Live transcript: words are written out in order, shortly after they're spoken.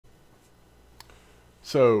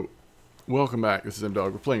So, welcome back. This is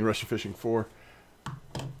M-Dog. We're playing Russian Fishing 4.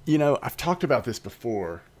 You know, I've talked about this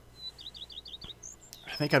before.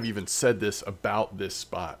 I think I've even said this about this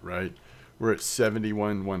spot, right? We're at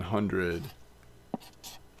 71,100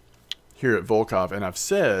 here at Volkhov. And I've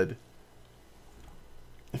said,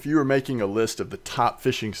 if you were making a list of the top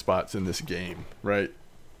fishing spots in this game, right?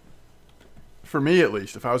 For me, at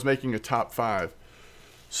least, if I was making a top 5,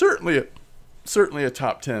 certainly a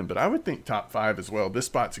top 10, but I would think top 5 as well. This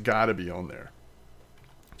spot's got to be on there.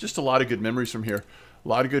 Just a lot of good memories from here. A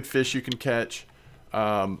lot of good fish you can catch.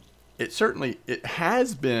 It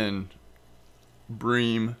has been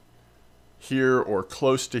bream here or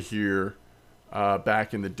close to here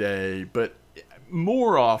back in the day, but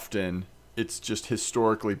more often it's just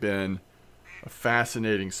historically been a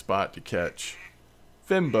fascinating spot to catch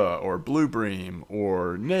Fimba or blue bream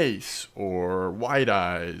or nace or white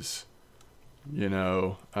eyes, you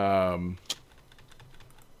know,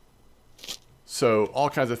 so all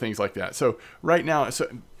kinds of things like that. So right now,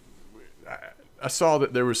 I saw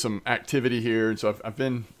that there was some activity here, and so I've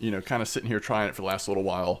been, you know, kind of sitting here trying it for the last little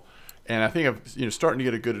while, and I think I'm, you know, starting to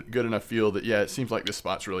get a good enough feel that, yeah, it seems like this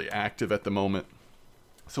spot's really active at the moment.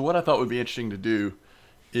 So what I thought would be interesting to do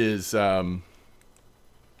is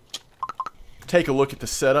take a look at the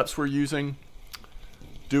setups we're using,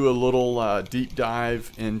 do a little deep dive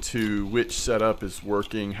into which setup is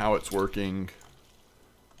working, how it's working,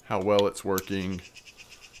 how well it's working,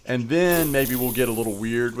 and then maybe we'll get a little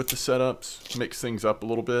weird with the setups, mix things up a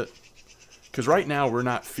little bit, because right now we're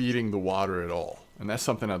not feeding the water at all, and that's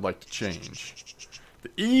something I'd like to change.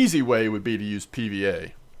 The easy way would be to use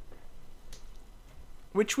PVA,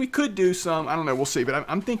 which we could do some, I don't know, we'll see, but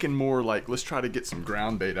I'm thinking more like, let's try to get some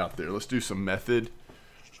ground bait out there. Let's do some method.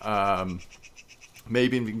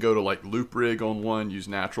 Maybe we can go to like loop rig on one, use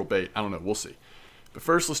natural bait. I don't know, we'll see. But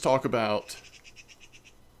first, let's talk about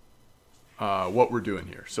what we're doing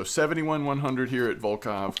here. So 71,100 here at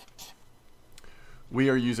Volkhov. We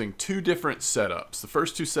are using two different setups. The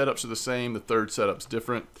first two setups are the same, the third setup's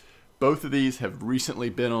different. Both of these have recently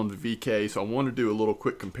been on the VK, so I want to do a little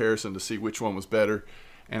quick comparison to see which one was better.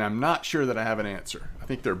 And I'm not sure that I have an answer. I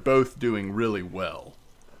think they're both doing really well.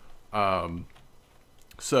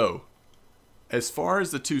 So, as far as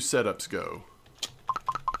the two setups go,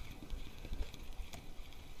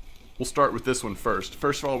 we'll start with this one first.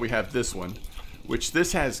 First of all, we have this one, which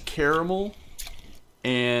this has caramel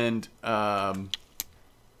and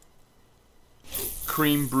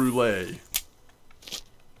cream brulee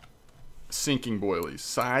sinking boilies,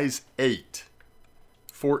 size 8,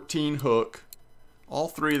 14 hook. All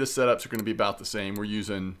three of the setups are going to be about the same. We're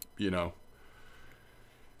using, you know,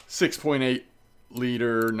 6.8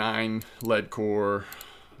 liter, 9 lead core.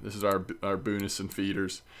 This is our Boonison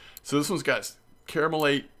feeders. So this one's got caramel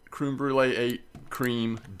 8, creme brulee 8,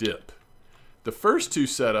 cream dip. The first two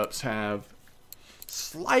setups have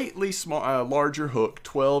slightly larger hook,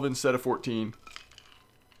 12 instead of 14.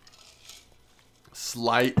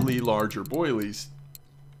 Slightly larger boilies,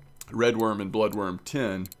 redworm and bloodworm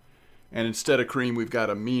 10, and instead of cream we've got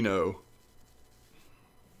a minnow.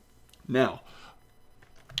 Now,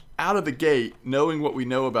 out of the gate, knowing what we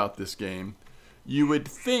know about this game, you would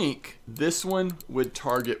think this one would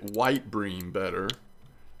target white bream better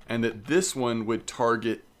and that this one would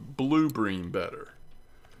target blue bream better.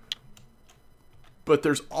 But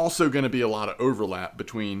there's also going to be a lot of overlap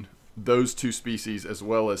between those two species as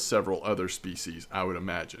well as several other species, I would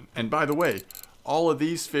imagine. And by the way, all of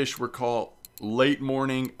these fish were caught late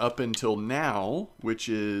morning up until now, which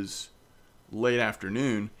is late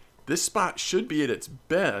afternoon. This spot should be at its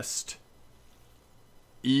best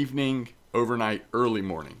evening, overnight, early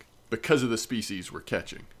morning because of the species we're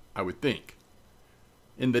catching, I would think.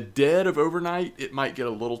 In the dead of overnight, it might get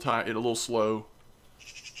a little tight, a little slow.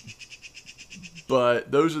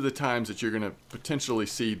 But those are the times that you're going to potentially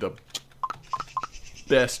see the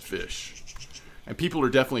best fish. And people are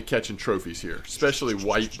definitely catching trophies here, especially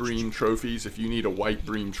white bream trophies. If you need a white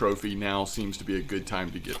bream trophy, now seems to be a good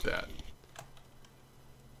time to get that.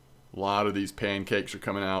 A lot of these pancakes are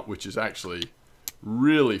coming out, which is actually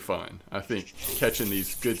really fun. I think catching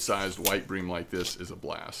these good-sized white bream like this is a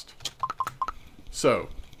blast. So,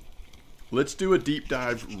 let's do a deep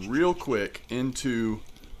dive real quick into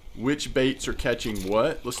which baits are catching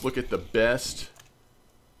what. Let's look at the best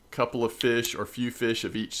couple of fish or few fish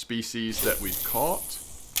of each species that we've caught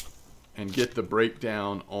and get the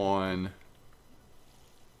breakdown on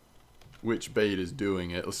which bait is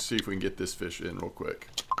doing it. Let's see if we can get this fish in real quick.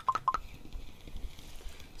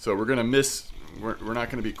 So we're gonna we're not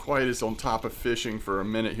gonna be quite as on top of fishing for a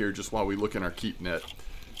minute here just while we look in our keep net.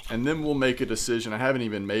 and then we'll make a decision. I haven't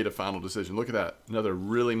even made a final decision. Look at that. Another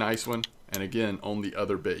really nice one. And again, on the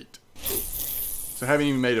other bait. So I haven't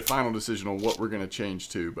even made a final decision on what we're going to change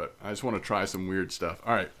to, but I just want to try some weird stuff.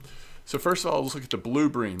 All right. So first of all, let's look at the blue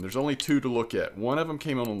bream. There's only two to look at. One of them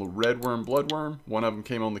came on the red worm bloodworm. One of them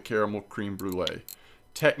came on the caramel creme brulee.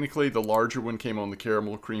 Technically, the larger one came on the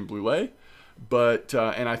caramel creme brulee, but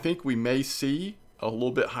and I think we may see a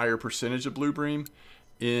little bit higher percentage of blue bream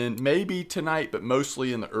in maybe tonight, but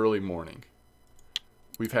mostly in the early morning.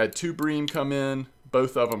 We've had two bream come in.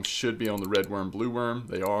 Both of them should be on the red worm, blue worm.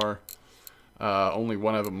 They are. Only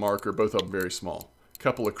one of them marker. Both of them very small.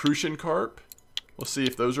 Couple of crucian carp. Let's see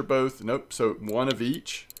if those are both. Nope. So one of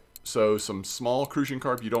each. So some small crucian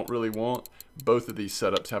carp you don't really want. Both of these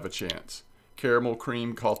setups have a chance. Caramel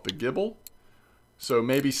cream caught the gibble. So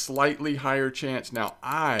maybe slightly higher chance. Now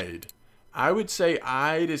I would say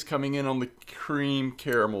Ide is coming in on the cream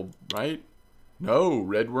caramel, right? No,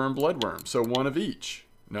 red worm, bloodworm. So one of each.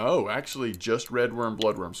 No, actually just red worm,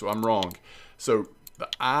 bloodworm. So I'm wrong. So the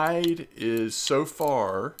Ide is so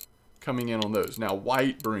far coming in on those. Now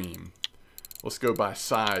white bream. Let's go by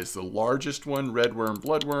size. The largest one, red worm,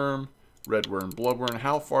 bloodworm. Red worm, bloodworm.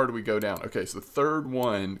 How far do we go down? Okay, so the third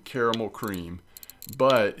one, caramel cream.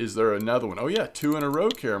 But is there another one? Oh yeah, two in a row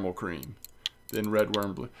caramel cream. Then red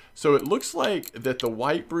worm, blue. So it looks like that the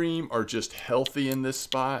white bream are just healthy in this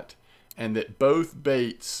spot, and that both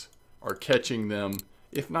baits are catching them,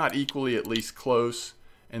 if not equally, at least close.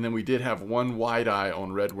 And then we did have one wide eye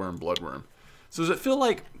on red worm, bloodworm. So does it feel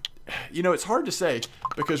like, you know, it's hard to say,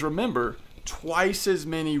 because remember, twice as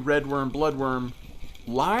many red worm, bloodworm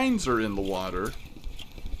lines are in the water.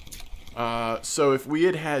 So if we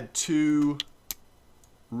had had two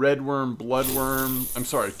red worm, bloodworm, I'm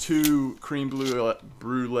sorry, two creme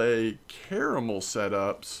brulee caramel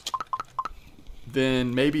setups,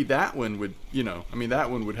 then maybe that one would, you know, I mean, that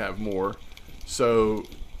one would have more. So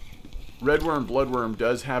red worm, bloodworm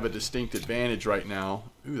does have a distinct advantage right now.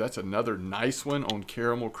 Ooh, that's another nice one on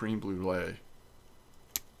caramel creme brulee.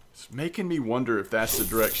 It's making me wonder if that's the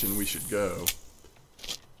direction we should go.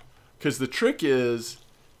 Because the trick is,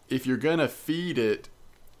 if you're going to feed it,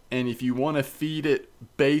 and if you want to feed it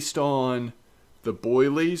based on the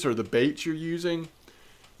boilies or the baits you're using,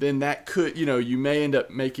 then that could, you know, you may end up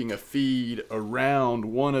making a feed around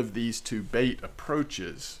one of these two bait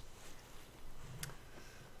approaches.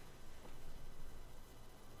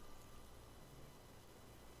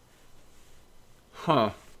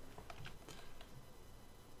 Huh.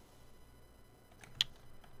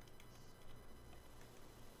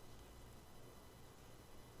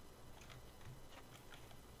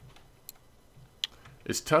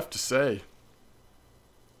 It's tough to say.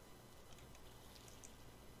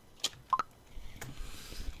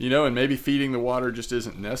 You know, and maybe feeding the water just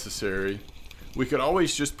isn't necessary. We could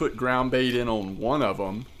always just put ground bait in on one of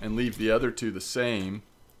them and leave the other two the same.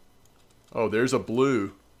 Oh, there's a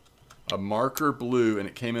blue. A marker blue, and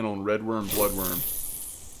it came in on red worm, bloodworm.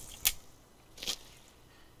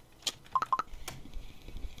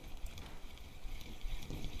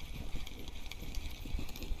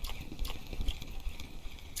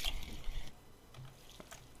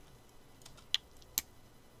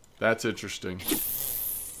 That's interesting.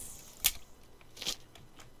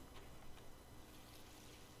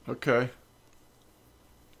 Okay.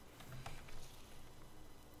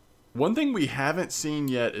 One thing we haven't seen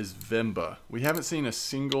yet is Vimba. We haven't seen a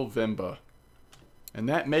single Vimba. And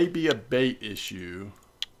that may be a bait issue.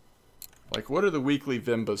 Like, what are the weekly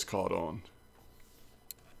Vimbas caught on?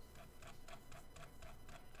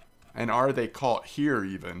 And are they caught here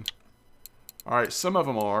even? Alright, some of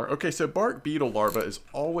them are. Okay, so bark beetle larva is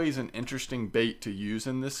always an interesting bait to use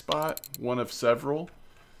in this spot. One of several.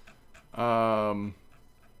 What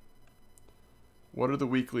are the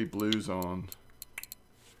weekly blues on?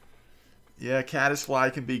 Yeah,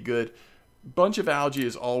 caddisfly can be good. Bunch of algae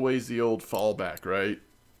is always the old fallback, right?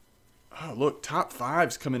 Oh, look, top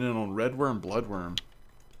 5's coming in on red worm, bloodworm.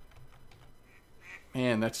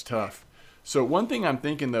 Man, that's tough. So one thing I'm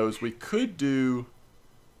thinking, though, is we could do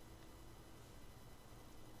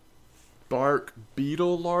bark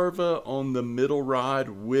beetle larva on the middle rod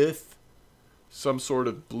with some sort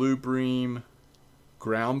of blue bream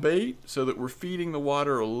ground bait, so that we're feeding the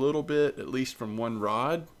water a little bit, at least from one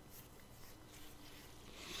rod.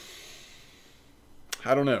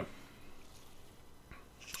 I don't know.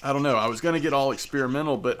 I was going to get all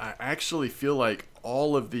experimental, but I actually feel like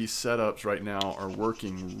all of these setups right now are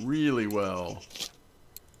working really well.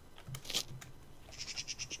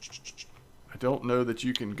 I don't know that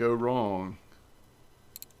you can go wrong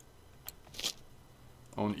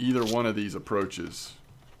on either one of these approaches.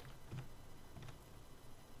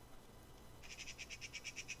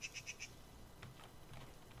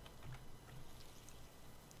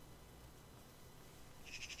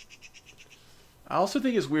 I also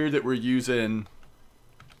think it's weird that we're using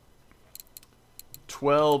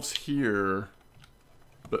 12s here,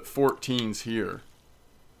 but 14s here.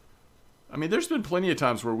 I mean, there's been plenty of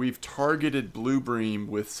times where we've targeted blue bream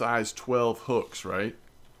with size 12 hooks, right?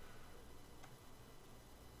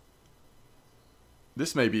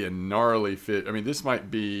 This may be a gnarly fit. I mean, this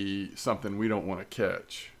might be something we don't want to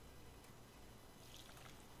catch.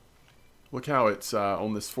 Look how it's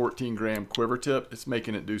on this 14-gram quiver tip. It's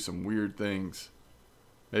making it do some weird things.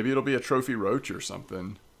 Maybe it'll be a trophy roach or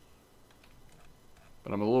something.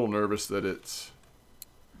 But I'm a little nervous that it's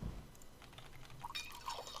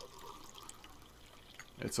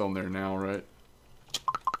on there now, right?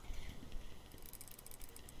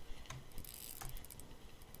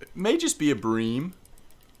 It may just be a bream.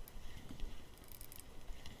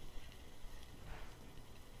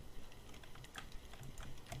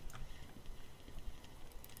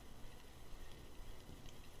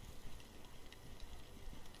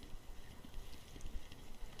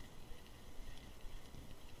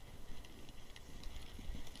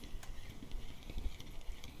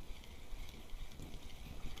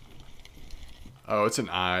 Oh, it's an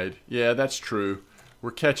eyed. Yeah, that's true.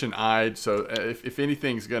 We're catching eyed, so if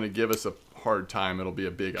anything's going to give us a hard time, it'll be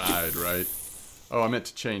a big eyed, right? Oh, I meant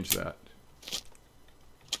to change that.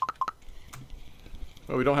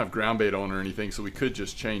 Well, we don't have ground bait on or anything, so we could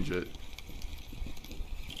just change it.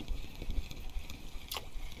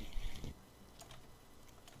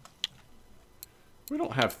 We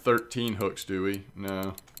don't have 13 hooks, do we?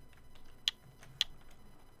 No.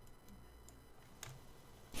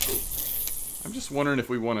 I'm just wondering if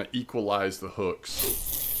we want to equalize the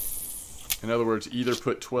hooks. In other words, either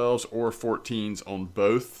put 12s or 14s on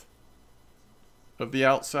both of the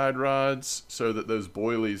outside rods so that those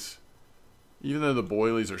boilies, even though the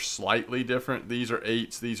boilies are slightly different, these are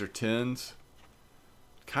 8s, these are 10s.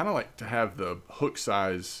 Kind of like to have the hook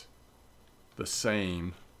size the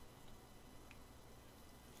same.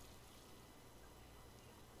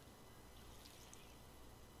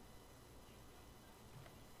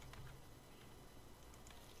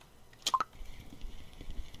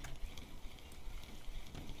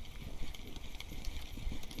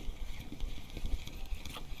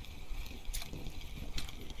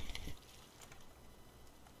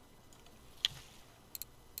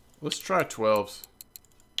 Let's try 12s.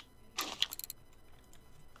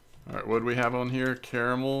 Alright, what do we have on here?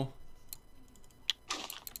 Caramel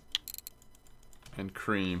and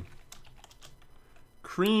cream.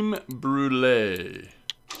 Cream brulee.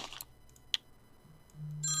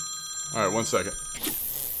 Alright, 1 second.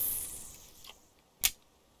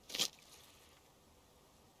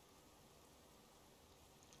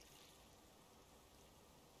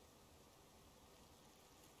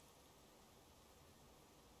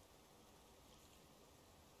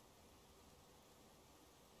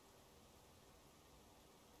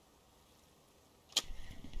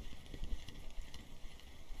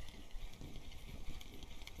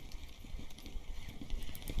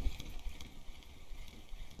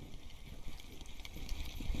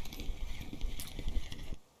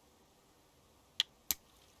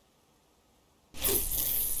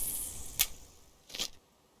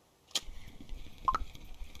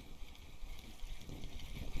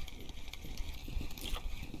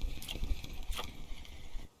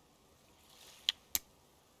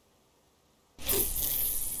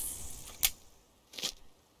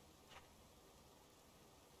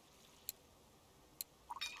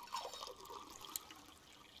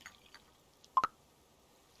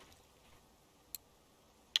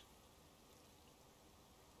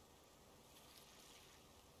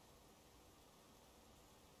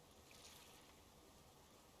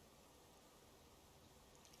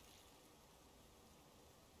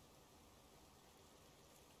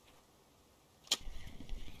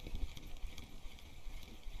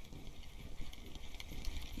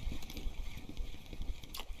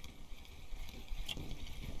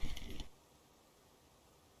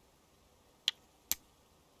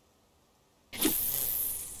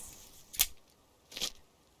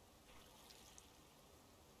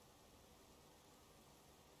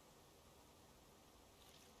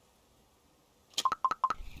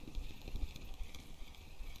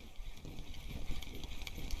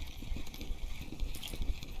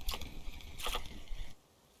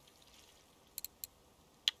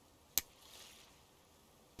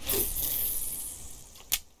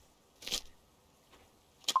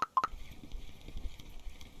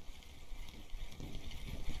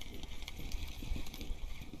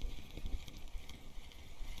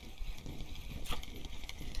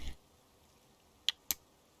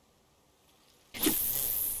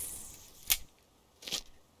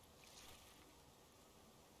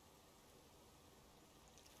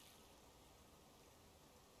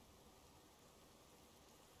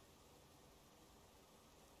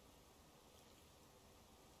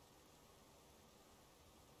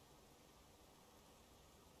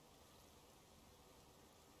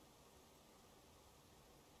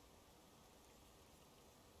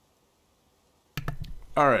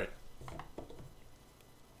 All right.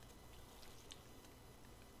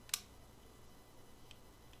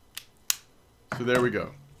 So there we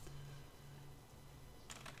go.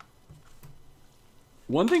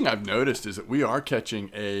 One thing I've noticed is that we are catching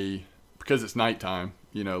because it's nighttime,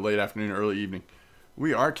 you know, late afternoon, early evening,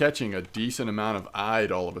 we are catching a decent amount of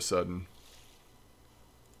eyed all of a sudden.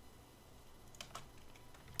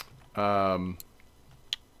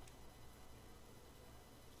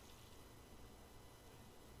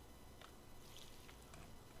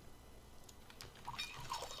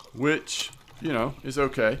 Which, you know, is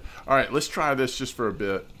okay. All right, let's try this just for a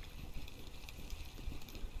bit.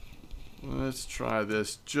 Let's try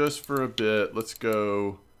this just for a bit. Let's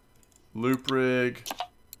go loop rig,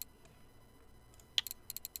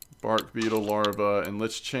 bark beetle larva, and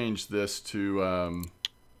let's change this to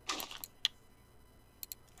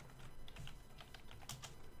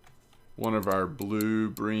one of our blue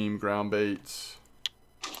bream ground baits.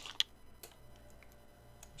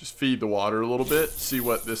 Just feed the water a little bit, see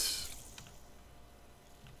what this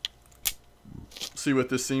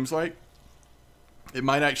seems like. It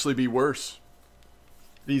might actually be worse.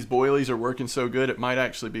 These boilies are working so good, it might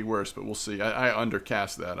actually be worse, but we'll see. I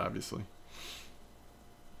undercast that, obviously.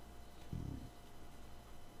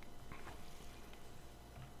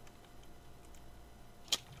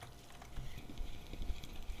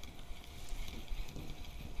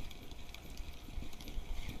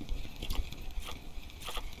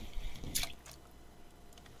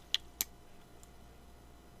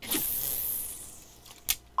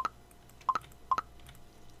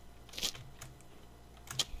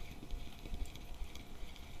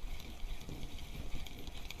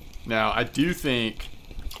 Now, I do think,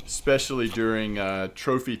 especially during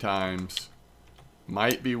trophy times,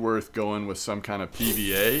 might be worth going with some kind of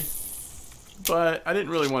PVA. But I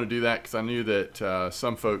didn't really want to do that because I knew that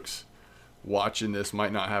some folks watching this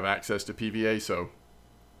might not have access to PVA. So,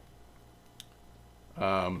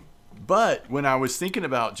 but when I was thinking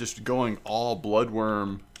about just going all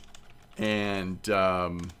bloodworm and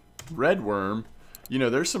redworm, you know,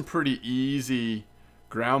 there's some pretty easy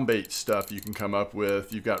ground bait stuff you can come up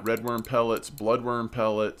with. You've got redworm pellets, bloodworm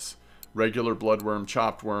pellets, regular bloodworm,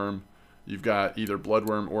 chopped worm. You've got either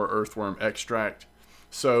bloodworm or earthworm extract.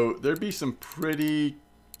 So there'd be some pretty,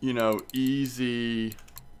 you know, easy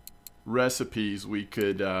recipes we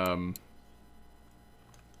could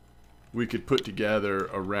put together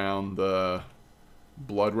around the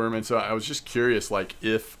bloodworm. And so I was just curious, like,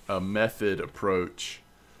 if a method approach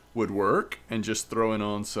would work and just throwing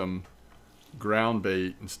on some ground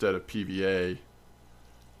bait instead of PVA.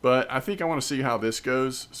 But I think I want to see how this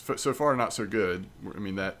goes. So far, not so good. I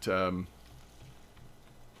mean, that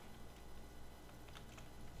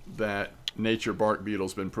that nature bark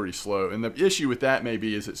beetle's been pretty slow, and the issue with that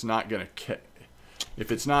maybe is it's not going to,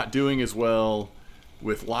 if it's not doing as well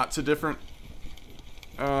with lots of different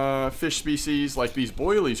fish species, like these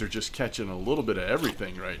boilies are just catching a little bit of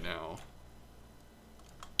everything right now.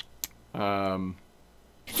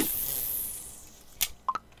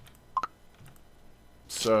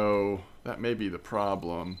 So that may be the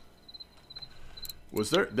problem.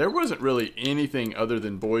 There wasn't really anything other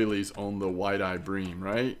than boilies on the white-eye bream,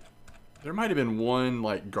 right? There might have been one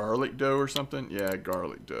like garlic doe or something. Yeah,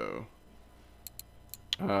 garlic doe.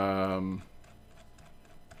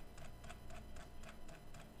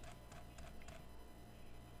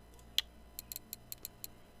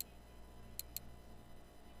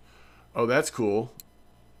 Oh, that's cool.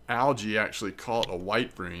 Algae actually caught a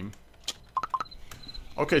white bream.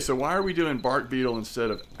 Okay, so why are we doing bark beetle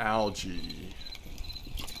instead of algae?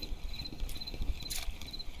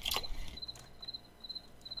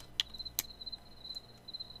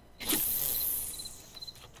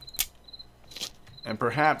 And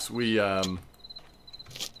perhaps we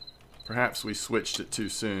switched it too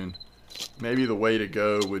soon. Maybe the way to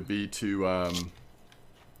go would be to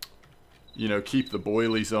you know, keep the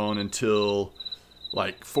boilies on until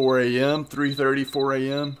like 4 a.m., 3:30, 4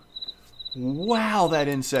 a.m. Wow, that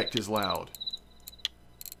insect is loud.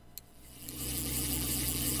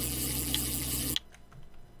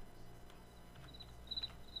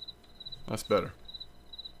 That's better.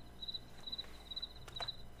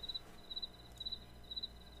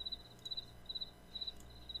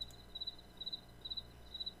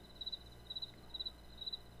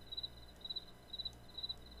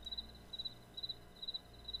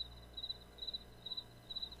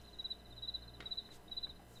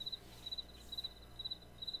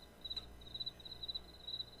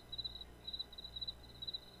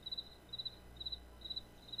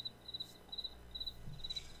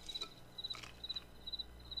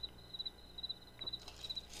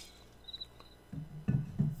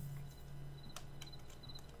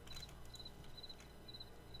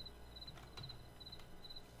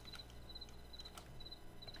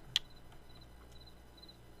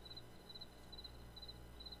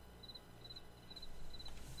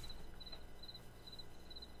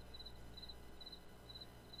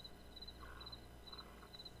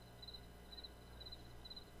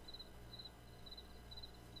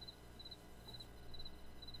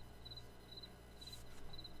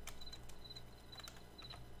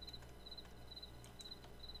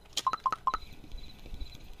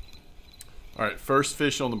 All right, first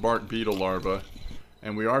fish on the bark beetle larva.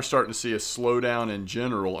 And we are starting to see a slowdown in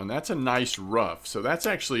general, and that's a nice rough. So that's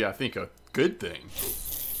actually, I think, a good thing.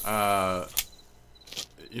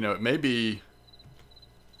 You know, it might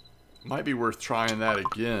be worth trying that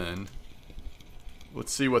again.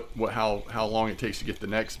 Let's see how long it takes to get the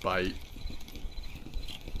next bite.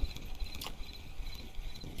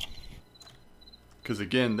 Because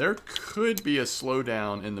again, there could be a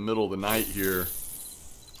slowdown in the middle of the night here.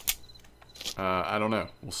 I don't know.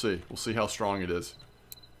 We'll see. We'll see how strong it is.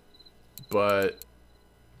 But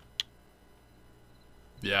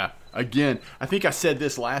yeah, again, I think I said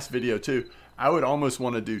this last video too. I would almost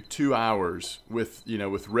want to do 2 hours with, you know,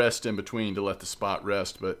 with rest in between to let the spot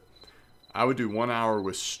rest. But I would do 1 hour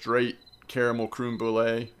with straight caramel creme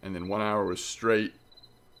brulee, and then 1 hour with straight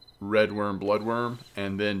red worm, bloodworm,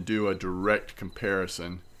 and then do a direct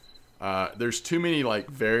comparison. There's too many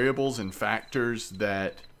like variables and factors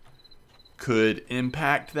that could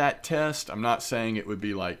impact that test. I'm not saying it would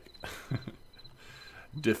be like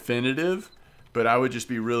definitive, but I would just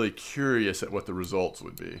be really curious at what the results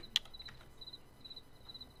would be.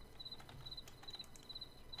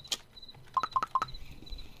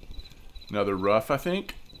 Another rough, I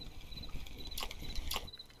think.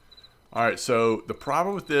 All right, so the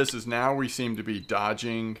problem with this is now we seem to be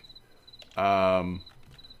dodging the,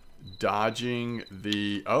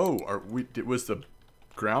 was the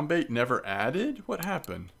ground bait never added? What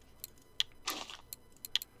happened?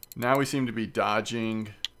 Now we seem to be dodging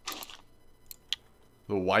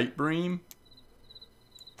the white bream.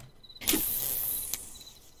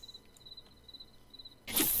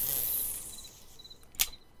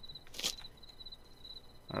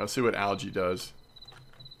 All right, let's see what algae does.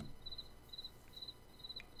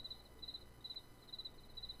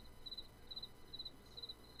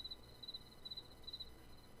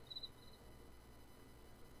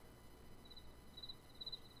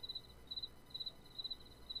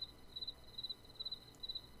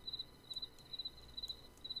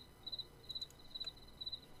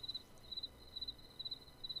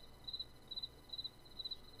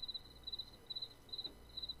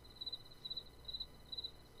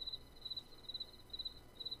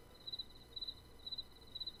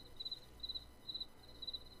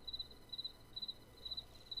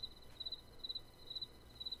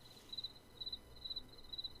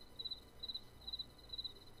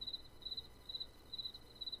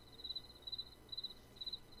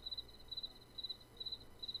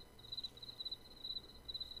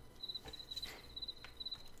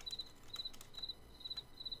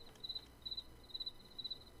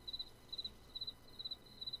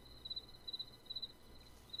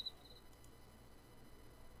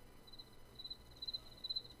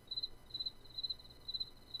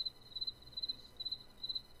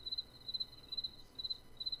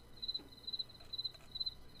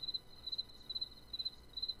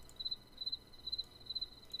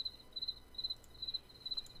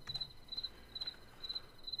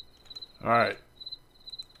 All right.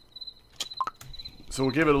 So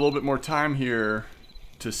we'll give it a little bit more time here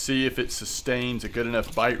to see if it sustains a good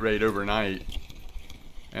enough bite rate overnight.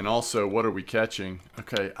 And also, what are we catching?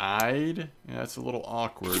 Okay, eyed. Yeah, that's a little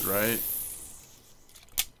awkward, right?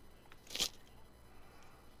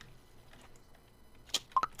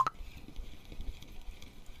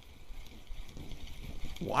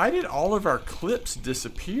 Why did all of our clips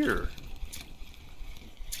disappear?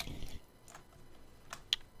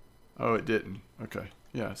 Oh, it didn't. Okay.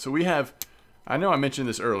 Yeah, so we have, I know I mentioned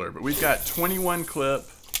this earlier, but we've got 21 clip.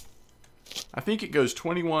 I think it goes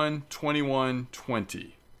 21, 21,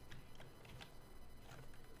 20.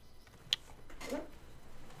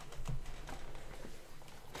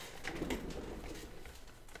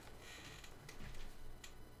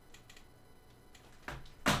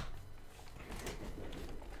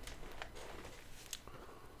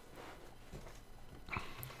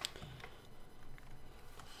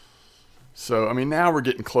 So, I mean, now we're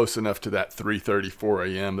getting close enough to that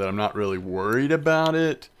 3:34 a.m. that I'm not really worried about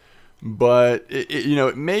it. But, you know,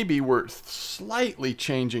 it may be worth slightly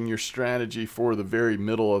changing your strategy for the very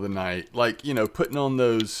middle of the night. Like, you know, putting on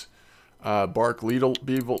those bark beetle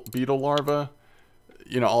larvae,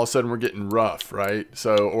 you know, all of a sudden we're getting rough, right?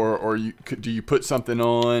 So, or do you put something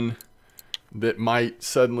on that might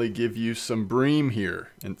suddenly give you some bream here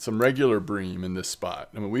and some regular bream in this spot?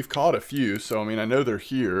 I mean, we've caught a few, so, I mean, I know they're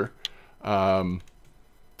here.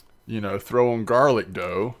 You know, throw on garlic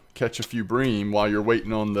dough, catch a few bream while you're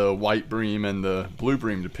waiting on the white bream and the blue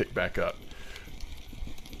bream to pick back up.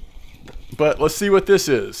 But let's see what this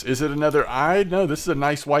is. Is it another eye? No, this is a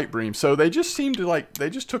nice white bream. So they just seem to like, they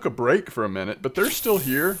just took a break for a minute, but they're still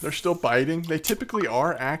here. They're still biting. They typically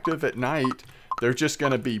are active at night. They're just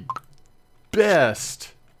going to be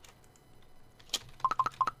best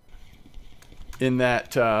in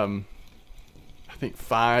that, I think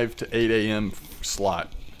 5 to 8 a.m.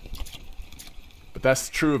 slot. But that's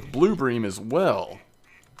true of blue bream as well.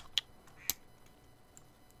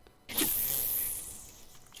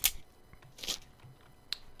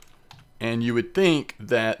 And you would think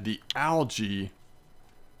that the algae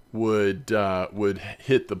would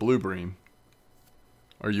hit the blue bream,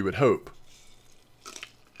 or you would hope.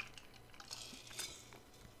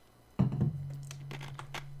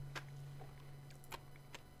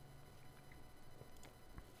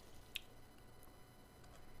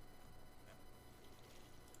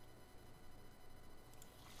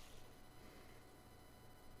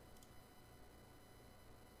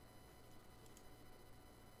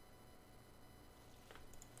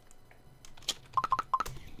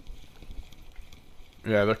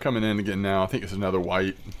 Yeah, they're coming in again now. I think it's another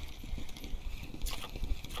white.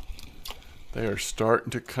 They are starting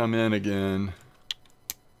to come in again.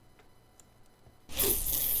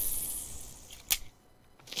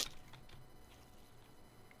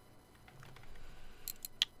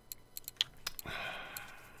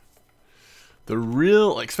 The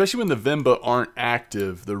real, especially when the Vimba aren't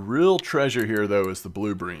active, the real treasure here, though, is the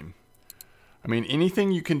blue bream. I mean,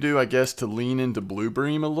 anything you can do, I guess, to lean into blue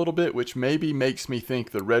bream a little bit, which maybe makes me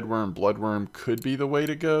think the redworm, bloodworm could be the way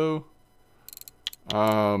to go.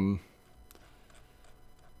 Because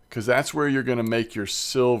that's where you're going to make your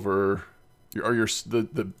silver, or your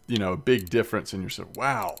you know, big difference in your silver.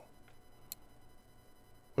 Wow.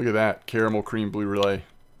 Look at that. Caramel cream blue relay.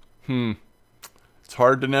 It's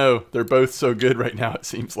hard to know. They're both so good right now, it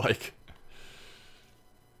seems like.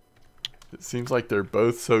 It seems like they're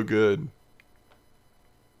both so good.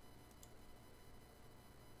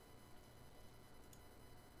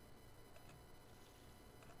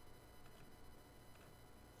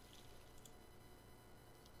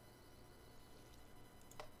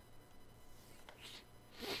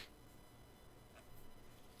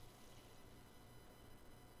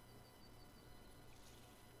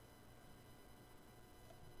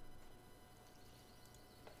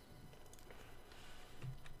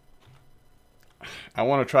 I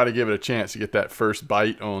want to try to give it a chance to get that first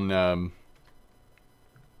bite on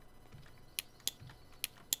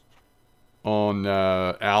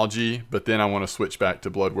algae, but then I want to switch back to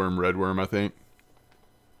bloodworm, redworm, I think.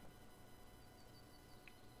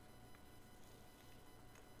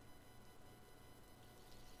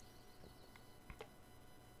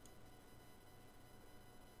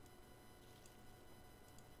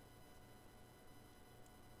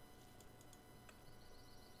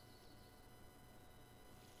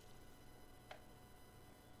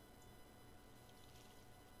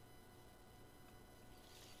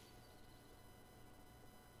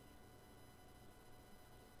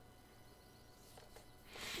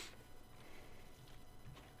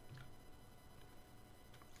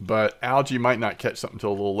 But algae might not catch something until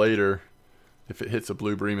a little later if it hits a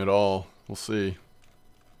blue bream at all. We'll see.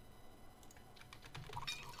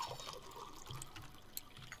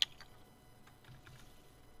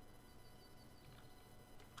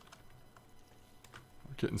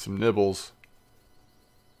 We're getting some nibbles.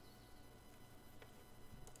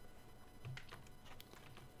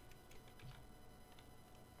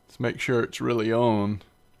 Let's make sure it's really on.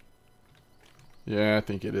 Yeah, I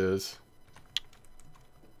think it is.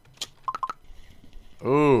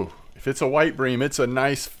 Oh, if it's a white bream, it's a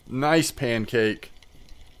nice pancake.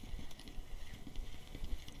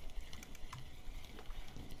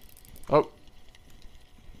 Oh.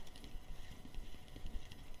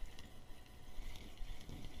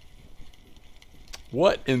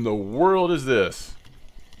 What in the world is this?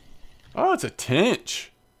 Oh, it's a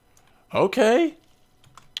tench. Okay.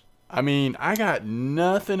 I mean, I got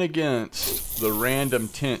nothing against the random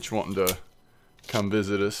tench wanting to come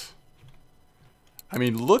visit us. I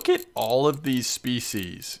mean, look at all of these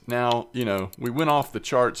species. Now, you know, we went off the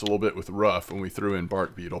charts a little bit with rough when we threw in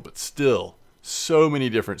bark beetle, but still, so many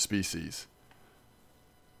different species.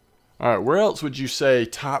 All right, where else would you say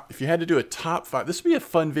if you had to do a top 5, this would be a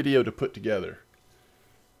fun video to put together.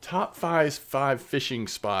 Top 5 fishing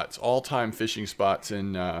spots, all-time fishing spots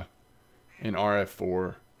in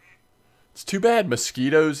RF4. It's too bad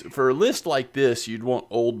mosquitoes, for a list like this, you'd want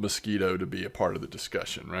old mosquito to be a part of the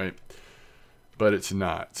discussion, right? But it's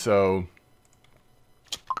not. So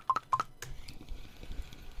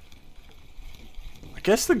I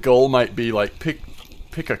guess the goal might be like pick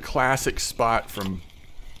a classic spot from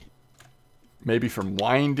maybe from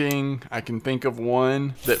winding, I can think of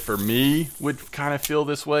one that for me would kind of feel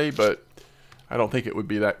this way, but I don't think it would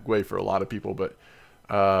be that way for a lot of people. But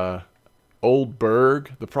Old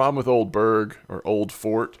Berg, the problem with Old Berg or Old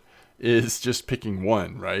Fort is just picking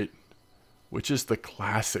one, right? Which is the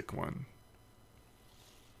classic one.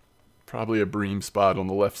 Probably a Bream spot on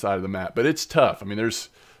the left side of the map, but it's tough. I mean, there's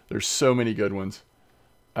so many good ones.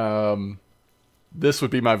 This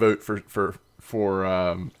would be my vote for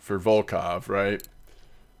Volkhov, right?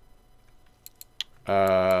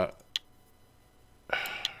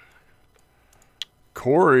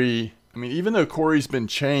 Corey, I mean, even though Corey's been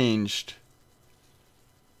changed,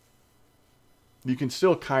 you can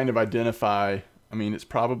still kind of identify. I mean, it's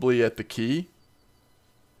probably at the key.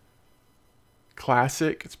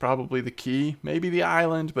 Classic, it's probably the key. Maybe the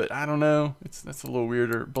island, but I don't know. That's a little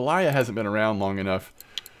weirder. Belaya hasn't been around long enough.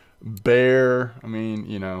 Bear, I mean,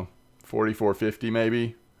 you know, 4450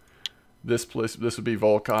 maybe. This would be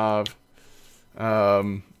Volkhov.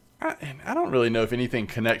 And I don't really know if anything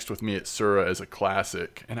connects with me at Sura as a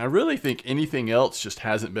classic. And I really think anything else just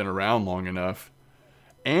hasn't been around long enough.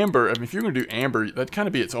 Amber, I mean, if you're going to do Amber, that'd kind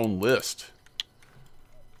of be its own list.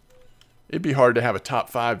 It'd be hard to have a top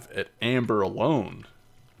 5 at Amber alone.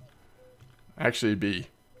 Actually, it'd be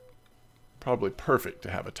probably perfect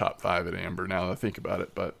to have a top 5 at Amber now that I think about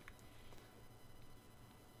it. But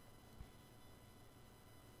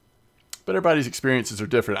everybody's experiences are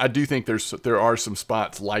different. I do think there are some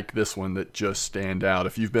spots like this one that just stand out.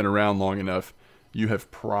 If you've been around long enough, you have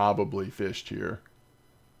probably fished here.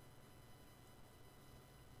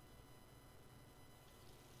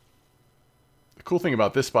 The cool thing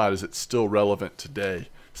about this spot is it's still relevant today.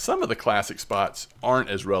 Some of the classic spots aren't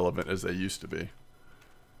as relevant as they used to be.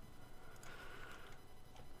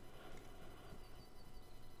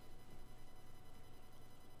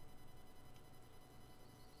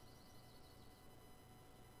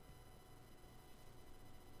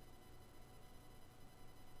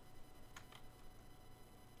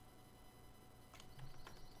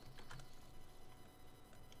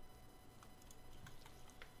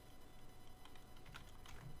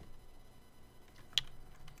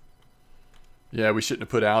 Yeah, we shouldn't have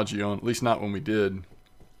put algae on, at least not when we did.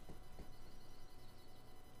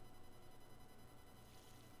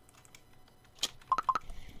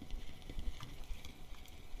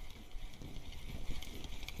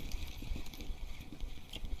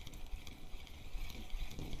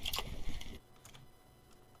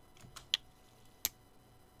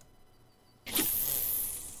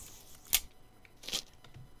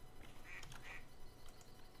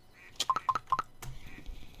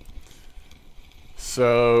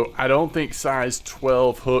 So I don't think size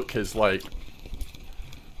 12 hook has like,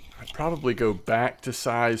 I'd probably go back to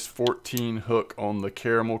size 14 hook on the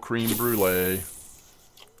caramel cream brulee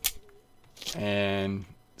and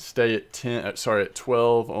stay at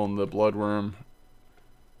 12 on the bloodworm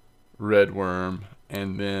red worm,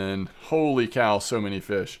 and then holy cow, so many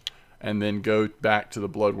fish, and then go back to the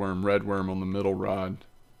bloodworm red worm on the middle rod.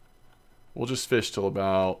 We'll just fish till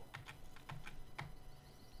about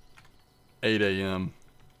 8 a.m.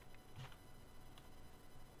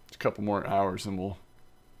 A couple more hours and we'll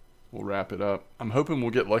wrap it up. I'm hoping we'll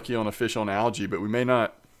get lucky on a fish on algae, but we may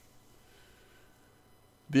not.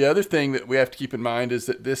 The other thing that we have to keep in mind is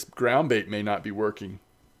that this ground bait may not be working.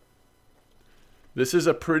 This is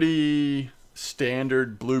a pretty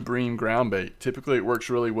standard blue bream ground bait. Typically it works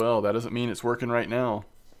really well. That doesn't mean it's working right now.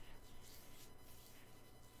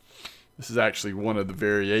 This is actually one of the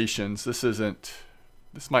variations.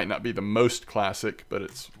 This might not be the most classic, but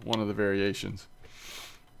it's one of the variations.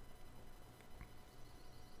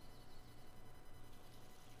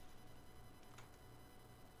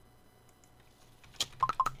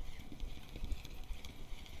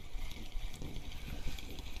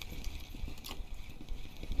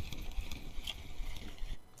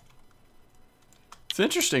 It's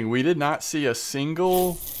interesting. We did not see a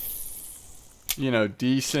single,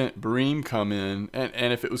 decent bream come in.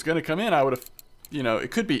 And if it was going to come in, I would have, it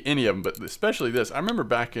could be any of them, but especially this. I remember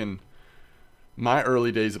back in my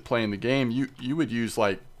early days of playing the game, you would use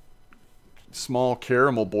like small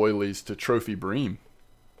caramel boilies to trophy bream.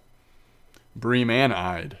 Bream and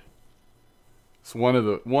eyed. It's one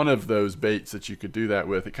of those baits that you could do that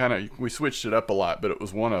with. We switched it up a lot, but it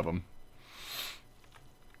was one of them.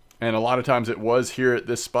 And a lot of times it was here at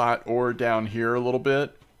this spot or down here a little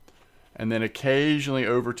bit. And then occasionally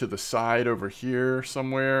over to the side over here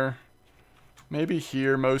somewhere. Maybe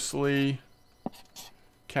here mostly.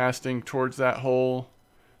 Casting towards that hole.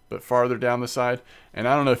 But farther down the side. And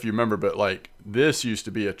I don't know if you remember, but like this used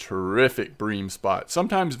to be a terrific bream spot.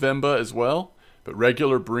 Sometimes Vemba as well. But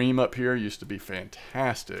regular bream up here used to be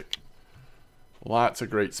fantastic. Lots of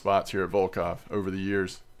great spots here at Volkhov over the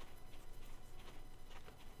years.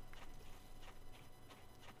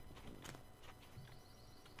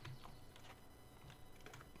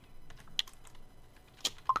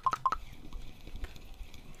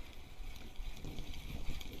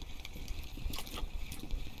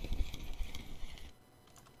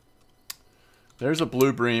 There's a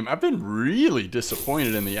blue bream. I've been really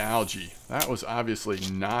disappointed in the algae. That was obviously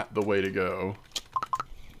not the way to go.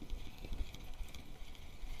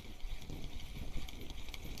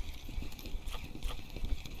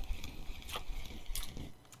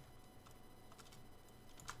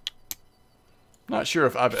 Not sure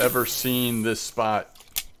if I've ever seen this spot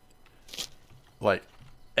like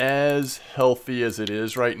as healthy as it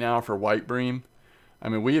is right now for white bream. I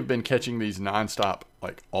mean, we have been catching these nonstop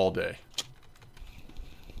like all day.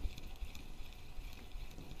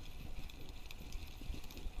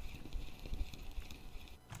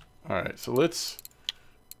 All right, so let's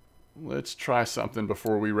try something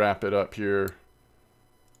before we wrap it up here.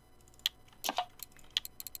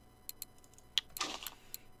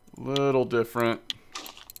 Little different.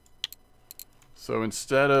 So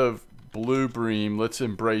instead of blue bream, let's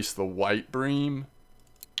embrace the white bream.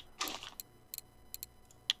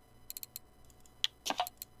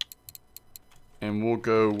 And we'll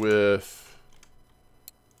go with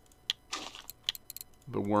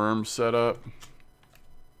the worm setup,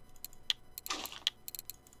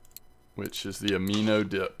 which is the amino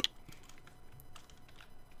dip.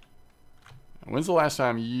 When's the last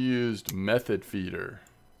time you used method feeder?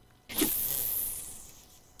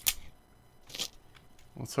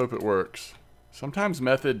 Let's hope it works. Sometimes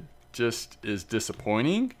method just is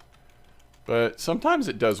disappointing, but sometimes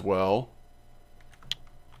it does well.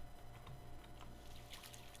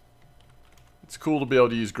 It's cool to be able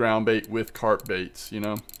to use ground bait with carp baits, you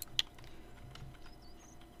know?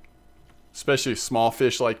 Especially small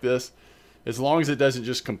fish like this, as long as it doesn't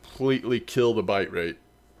just completely kill the bite rate.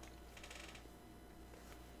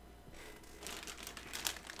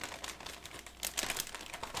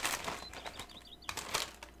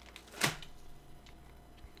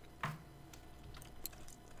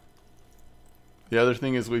 The other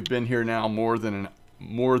thing is we've been here now more than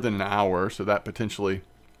an hour, so that potentially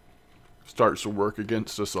starts to work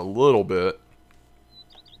against us a little bit.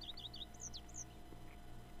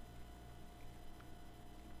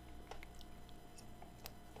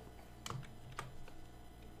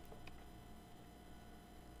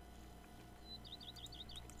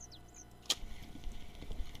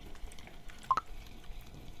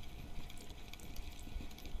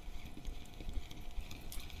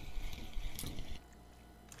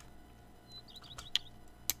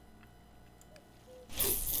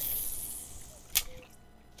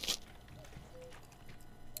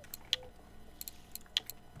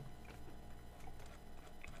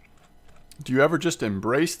 Do you ever just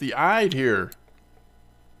embrace the ide here?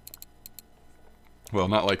 Well,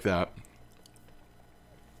 not like that.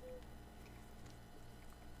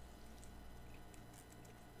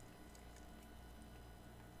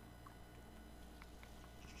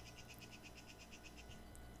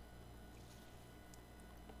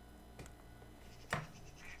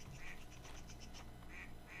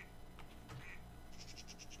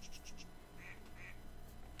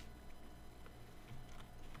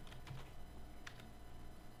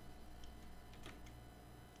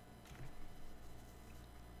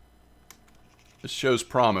 This shows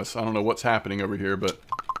promise. I don't know what's happening over here, but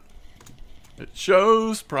it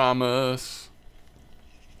shows promise.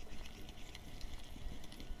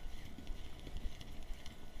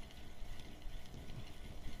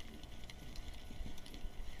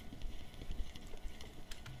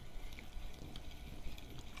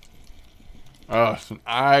 Oh, it's an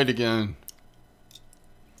ide again.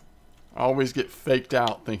 I always get faked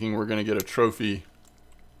out thinking we're going to get a trophy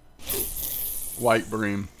white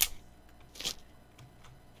bream.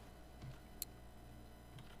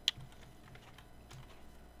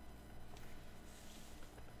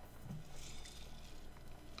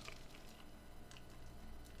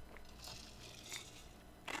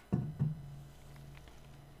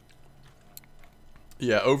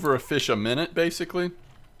 Yeah, over a fish a minute, basically.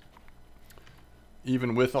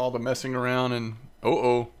 Even with all the messing around and...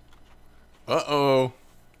 Uh-oh. Uh-oh.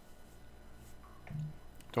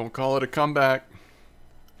 Don't call it a comeback.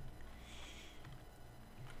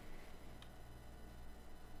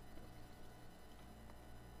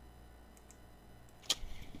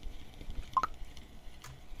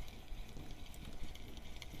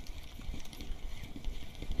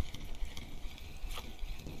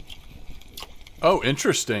 Oh,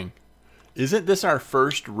 interesting. Isn't this our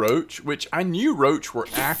first roach? Which I knew roach were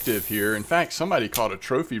active here. In fact, somebody caught a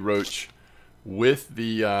trophy roach with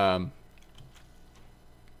the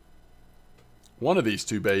one of these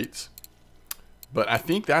two baits. But I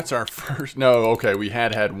think that's our first. No, okay, we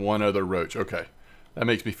had one other roach. Okay, that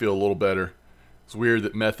makes me feel a little better. It's weird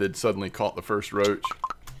that Method suddenly caught the first roach.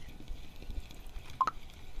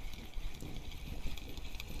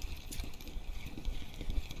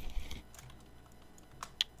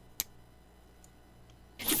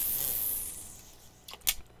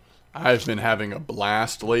 I've been having a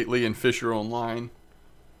blast lately in Fisher Online,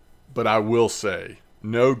 but I will say,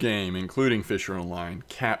 no game, including Fisher Online,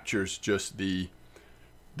 captures just the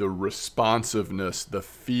responsiveness, the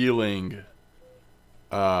feeling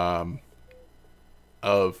of,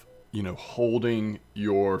 you know, holding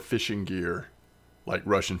your fishing gear like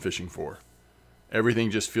Russian Fishing 4. Everything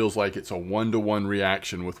just feels like it's a one-to-one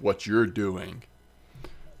reaction with what you're doing.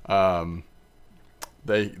 I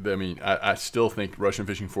still think Russian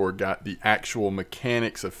Fishing 4 got the actual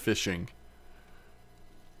mechanics of fishing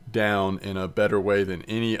down in a better way than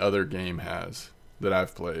any other game has that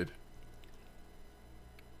I've played.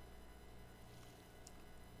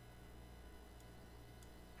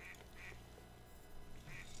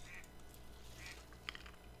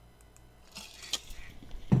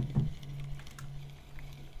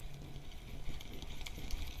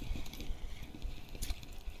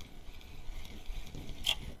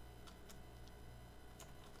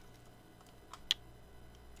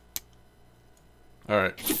 All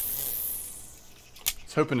right. I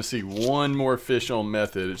was hoping to see one more fish on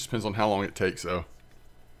Method. It just depends on how long it takes, though.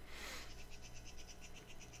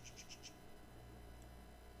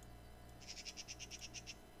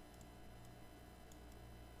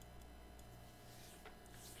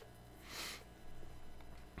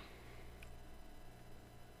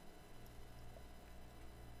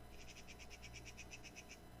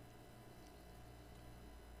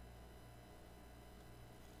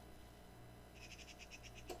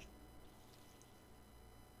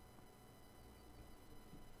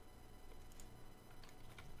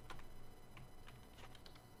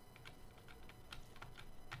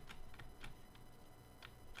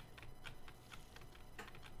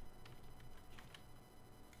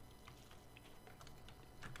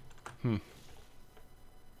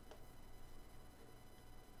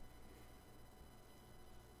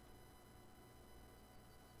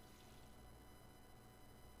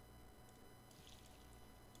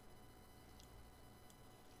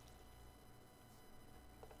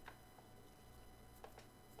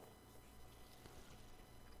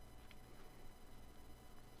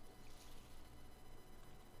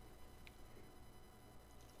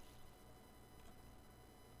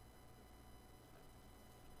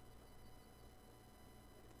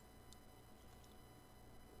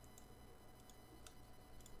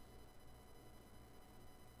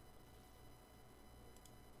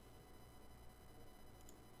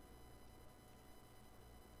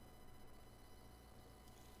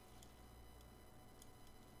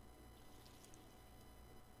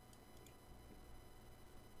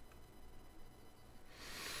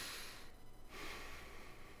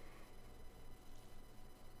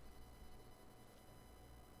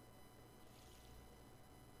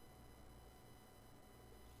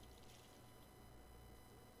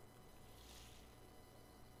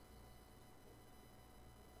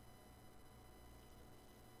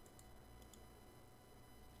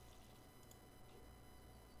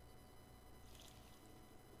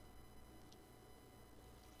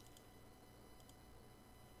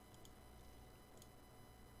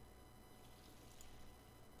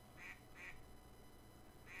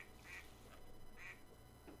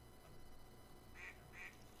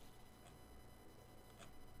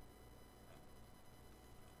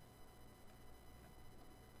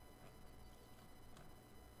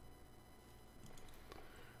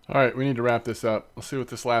 All right, we need to wrap this up. Let's see what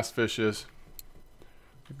this last fish is.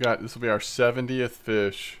 We've got, this will be our 70th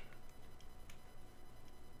fish.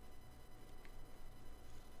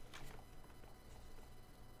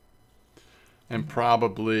 And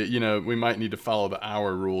probably, you know, we might need to follow the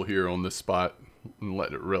hour rule here on this spot and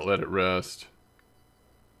let it rest.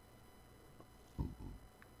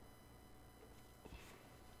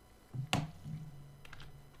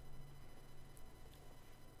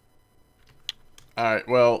 All right,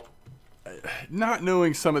 well, not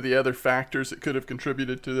knowing some of the other factors that could have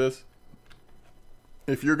contributed to this,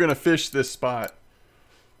 if you're going to fish this spot,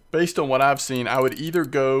 based on what I've seen, I would either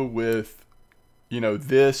go with, you know,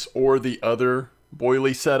 this or the other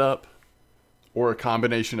boilie setup, or a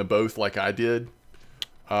combination of both like I did.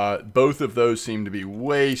 Both of those seem to be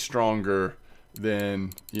way stronger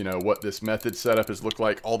than, you know, what this method setup has looked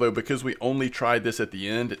like. Although because we only tried this at the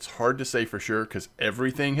end, it's hard to say for sure because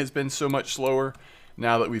everything has been so much slower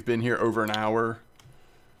now that we've been here over an hour.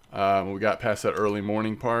 We got past that early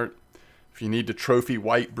morning part. If you need to trophy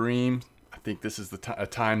white bream, I think this is a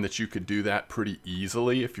time that you could do that pretty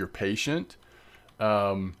easily if you're patient.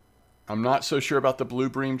 I'm not so sure about the blue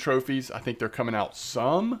bream trophies. I think they're coming out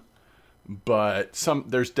some. But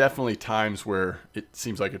there's definitely times where it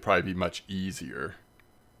seems like it'd probably be much easier.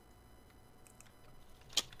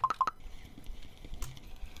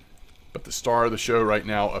 But the star of the show right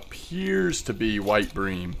now appears to be white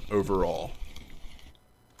bream overall.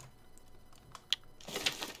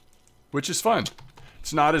 Which is fun.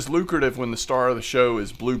 It's not as lucrative when the star of the show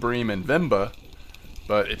is blue bream and Vemba,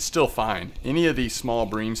 but it's still fine. Any of these small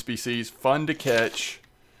bream species, fun to catch.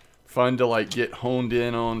 Fun to like get honed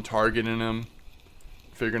in on targeting them,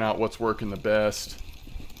 figuring out what's working the best.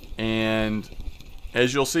 And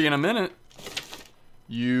as you'll see in a minute,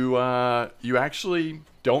 you actually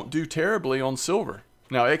don't do terribly on silver.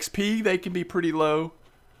 Now XP, they can be pretty low.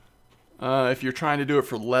 If you're trying to do it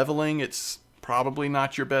for leveling, it's probably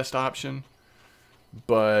not your best option,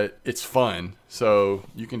 but it's fun. So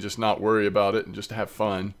you can just not worry about it and just have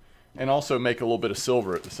fun and also make a little bit of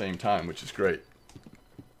silver at the same time, which is great.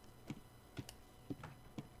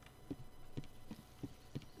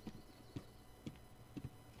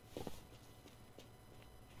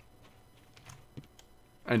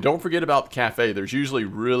 And don't forget about the cafe. There's usually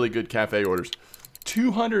really good cafe orders.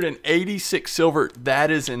 286 silver. That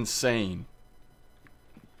is insane.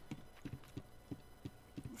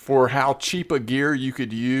 For how cheap a gear you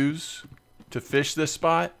could use to fish this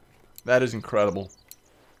spot, that is incredible.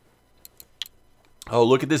 Oh,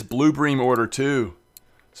 look at this blue bream order too.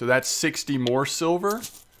 So that's 60 more silver.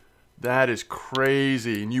 That is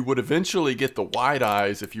crazy. And you would eventually get the wide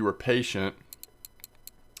eyes if you were patient.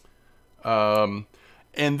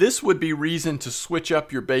 And this would be reason to switch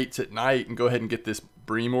up your baits at night and go ahead and get this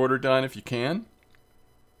bream order done if you can.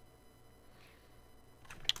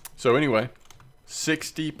 So anyway,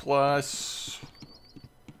 60 plus,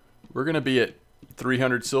 we're going to be at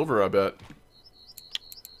 300 silver, I bet.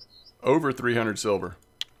 Over 300 silver.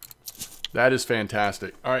 That is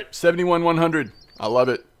fantastic. All right, 71,100. I love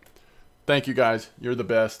it. Thank you guys. You're the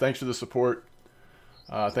best. Thanks for the support.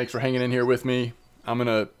 Thanks for hanging in here with me. I'm going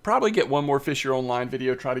to probably get one more Fish Your Own Line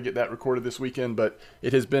video, try to get that recorded this weekend, but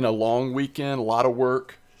it has been a long weekend, a lot of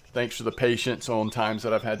work. Thanks for the patience on times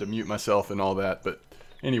that I've had to mute myself and all that. But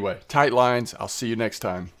anyway, tight lines. I'll see you next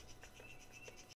time.